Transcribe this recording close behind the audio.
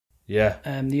Yeah.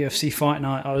 The UFC fight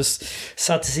night. I was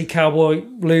sad to see Cowboy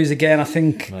lose again. I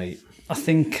think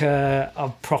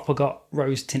I've proper got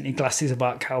rose tinted glasses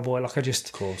about Cowboy. Like I just,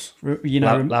 of course,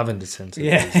 lavender tinted.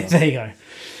 Yeah, there you go.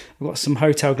 I've got some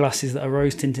hotel glasses that are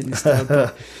rose tinted instead.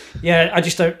 But yeah, I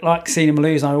just don't like seeing him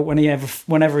lose.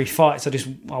 Whenever he fights, I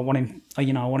want him. I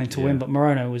want him to win. But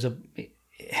Morono was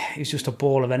it was just a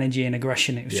ball of energy and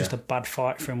aggression. It was just a bad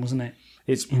fight for him, wasn't it?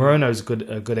 Morono's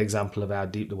a good example of how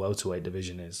deep the welterweight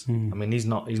division is. I mean, he's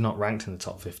not ranked in the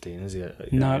top 15, is he?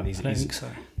 No, I don't think so.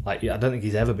 I don't think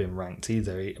he's ever been ranked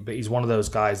either. But he's one of those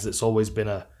guys that's always been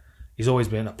a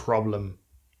problem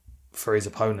for his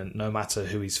opponent, no matter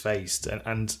who he's faced.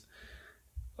 And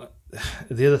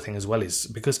the other thing as well is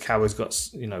because Cowboy's got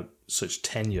such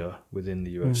tenure within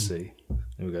the UFC.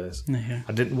 Here we go.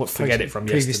 I didn't forget it from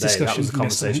yesterday. That was the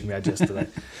conversation we had yesterday.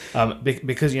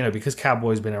 Because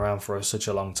Cowboy's been around for such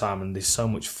a long time, and there's so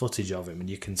much footage of him, and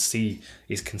you can see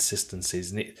his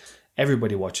consistencies. And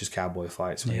everybody watches Cowboy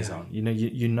fights when he's on.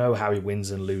 You know how he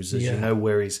wins and loses. You know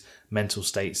where his mental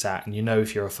state's at, and you know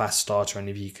if you're a fast starter and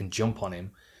if you can jump on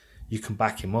him, you can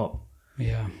back him up.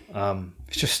 Yeah.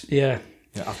 It's just Yeah,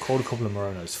 I've called a couple of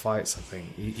Morono's fights, I think.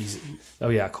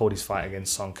 I called his fight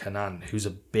against Son Kanan, who's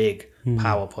a big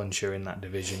power puncher in that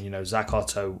division. Zach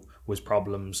Otto was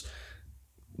problems.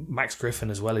 Max Griffin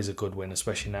as well is a good win,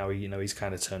 especially now he's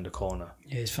kind of turned a corner.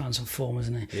 Yeah, he's found some form,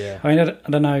 hasn't he? Yeah. I mean, I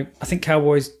don't know. I think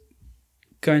Cowboy's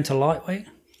going to lightweight.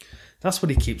 That's what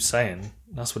he keeps saying.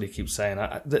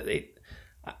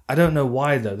 I don't know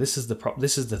why though. This is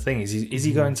the thing. Is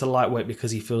he going to lightweight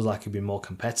because he feels like he'd be more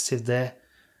competitive there?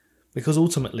 Because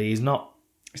ultimately, he's not.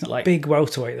 He's not like big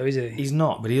welterweight though, is he? He's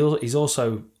not, but he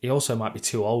also might be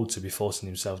too old to be forcing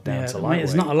himself down to lightweight.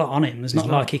 There's not a lot on him. There's not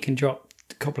like he can drop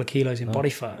a couple of kilos in body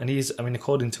fat. And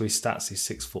according to his stats, he's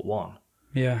 6'1".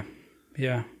 Yeah.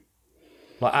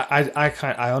 Like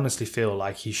I honestly feel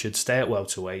like he should stay at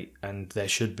welterweight, and there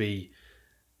should be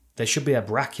a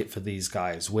bracket for these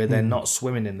guys where they're not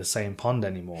swimming in the same pond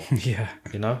anymore. Yeah.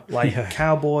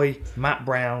 Cowboy, Matt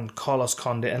Brown, Carlos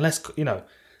Condit, unless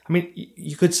I mean,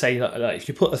 you could say like if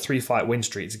you put a 3-fight win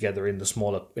streak together in the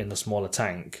smaller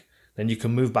tank, then you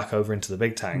can move back over into the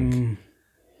big tank.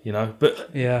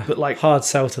 But like hard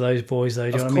sell to those boys though.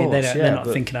 Do you know what I mean? They're not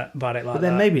thinking about it like that. But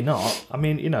then maybe not. I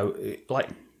mean, like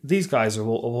these guys have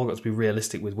all got to be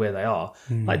realistic with where they are.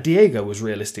 Like Diego was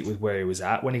realistic with where he was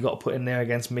at when he got put in there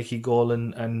against Mickey Gall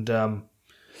and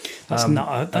that's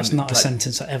not a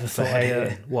sentence I ever thought I'd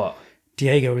hear. What?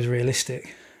 Diego was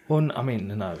realistic. Well, I mean,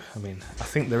 no. I mean, I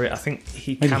think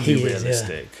he can be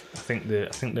realistic. I think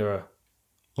there are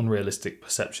unrealistic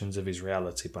perceptions of his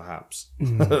reality, perhaps.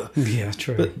 Yeah,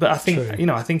 true. But I think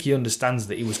I think he understands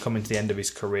that he was coming to the end of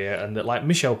his career, and that like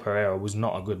Michel Pereira was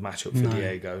not a good matchup for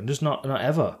Diego, and just not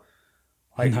ever.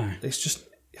 It's just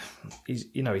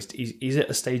he's at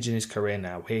a stage in his career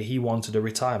now where he wanted a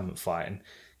retirement fight, and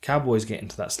Cowboy's getting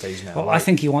to that stage now. Well, I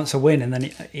think he wants a win, and then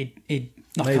he'd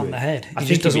knock on the head. He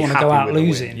just doesn't want to go out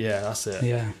losing. Yeah, that's it.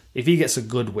 Yeah. If he gets a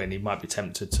good win, he might be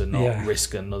tempted to not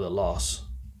risk another loss.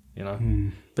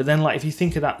 But then, like, if you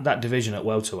think of that division at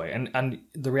welterweight, and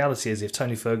the reality is, if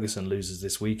Tony Ferguson loses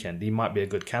this weekend, he might be a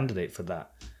good candidate for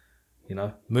that.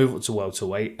 Move up to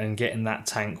welterweight and get in that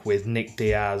tank with Nick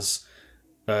Diaz,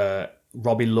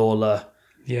 Robbie Lawler.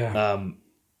 Yeah.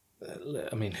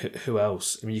 I mean, who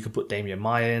else? I mean, you could put Damian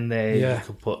Maya in there. Yeah. You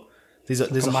could put there's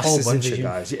a whole bunch of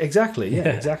guys. Yeah, exactly. Yeah,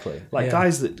 exactly. Like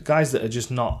guys that are just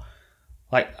not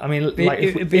like. I mean,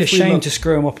 it'd be a shame to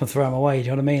screw them up and throw them away. Do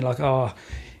you know what I mean? Like,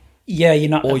 you're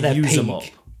not or at their use peak. them up.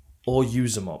 Or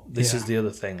use them up. This is the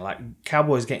other thing. Like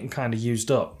Cowboy's getting kind of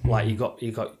used up. Like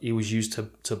he was used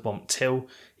to bump Till.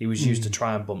 He was used to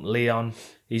try and bump Leon.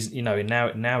 He's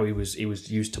now he was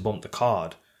used to bump the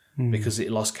card. Because it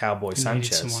lost Cowboy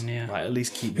Sanchez. Like, at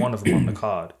least keep one of them on the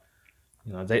card.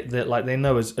 They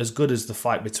know as good as the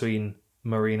fight between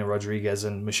Marina Rodriguez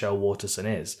and Michelle Waterson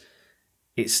is.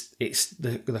 It's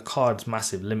the card's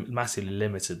massively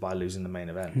limited by losing the main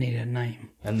event. Needed a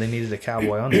name, and they needed a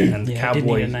Cowboy on it. And Cowboy,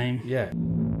 didn't need a name. Yeah.